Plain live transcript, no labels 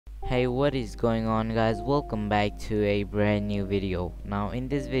Hey, what is going on, guys? Welcome back to a brand new video. Now in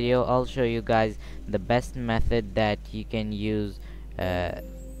this video I'll show you guys the best method that you can use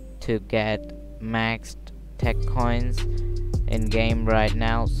to get maxed tech coins in game right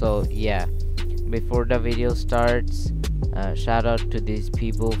now. So yeah, before the video starts, shout out to these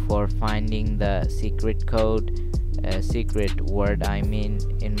people for finding the secret code, secret word I mean,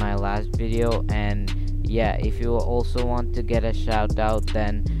 in my last video. And yeah, if you also want to get a shout out,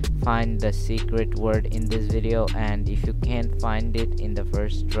 then find the secret word in this video, and if you can't find it in the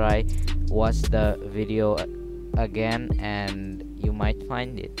first try, watch the video again and you might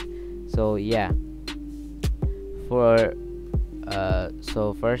find it. So yeah,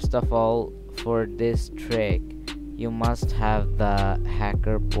 so first of all, for this trick you must have the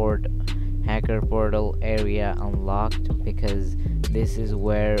hacker portal area unlocked, because this is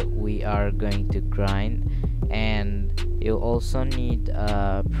where we are going to grind. And you also need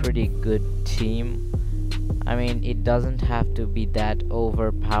a pretty good team. I mean, it doesn't have to be that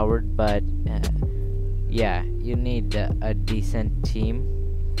overpowered, but yeah, you need a decent team.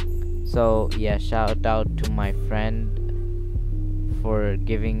 So yeah, shout out to my friend for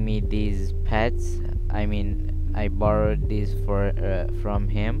giving me these pets. I mean, I borrowed these from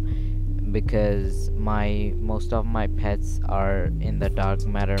him, because most of my pets are in the dark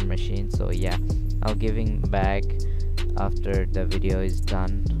matter machine. So yeah, I'll give him back after the video is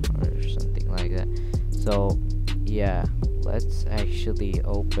done or something like that. So yeah, let's actually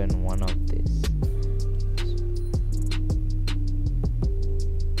open one of these.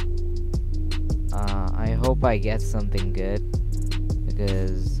 I hope I get something good,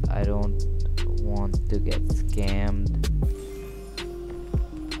 because I don't want to get scammed.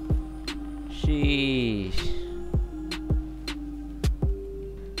 Sheesh.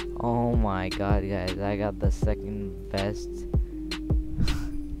 Oh my god, guys, I got the second best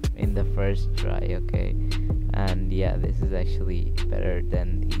in the first try, okay? And yeah, this is actually better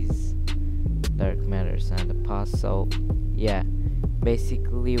than these dark matters and the past. So yeah,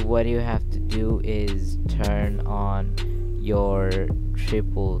 basically what you have to do is turn on your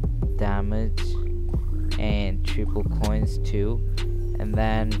triple damage and triple coins too, and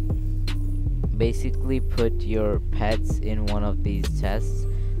then basically put your pets in one of these chests.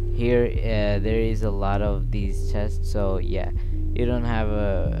 Here there is a lot of these chests, so yeah,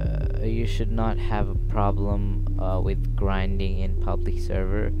 you should not have a problem with grinding in public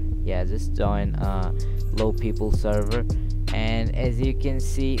server. Yeah, just join a low people server, and as you can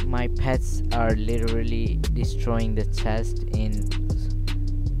see, my pets are literally destroying the chest in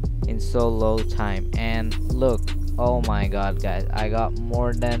so low time. And look, oh my god, guys, I got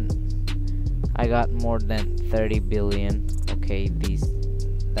more than 30 billion. Okay,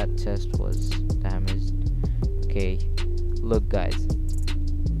 that chest was damaged. Okay, look guys,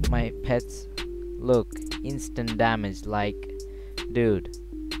 my pets, look, instant damage. Like, dude,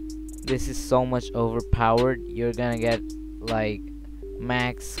 this is so much overpowered. You're gonna get like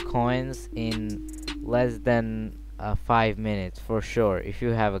max coins in less than 5 minutes for sure, if you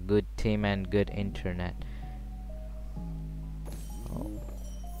have a good team and good internet.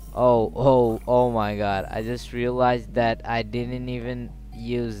 Oh my god, I just realized that I didn't even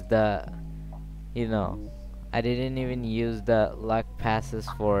use the luck passes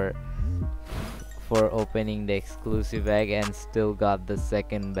for opening the exclusive egg, and still got the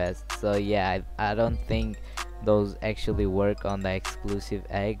second best. So yeah, I don't think those actually work on the exclusive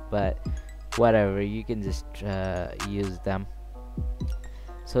egg, but whatever, you can just use them.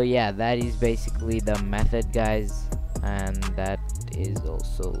 So yeah, that is basically the method, guys, and that is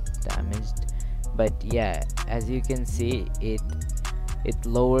also damaged. But yeah, as you can see, it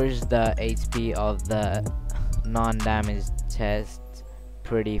lowers the HP of the non-damaged chest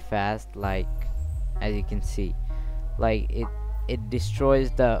pretty fast. Like, as you can see, like it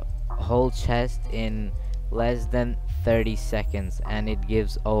destroys the whole chest in less than 30 seconds, and it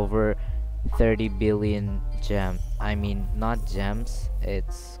gives over 30 billion gems. I mean, not gems,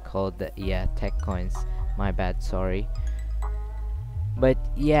 it's called tech coins, my bad, sorry. But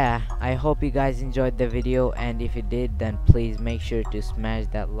yeah, I hope you guys enjoyed the video, and if you did, then please make sure to smash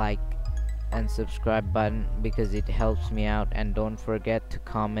that like and subscribe button, because it helps me out. And don't forget to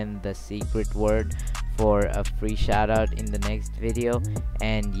comment the secret word for a free shout out in the next video.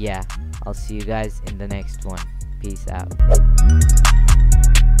 And yeah, I'll see you guys in the next one. Peace out.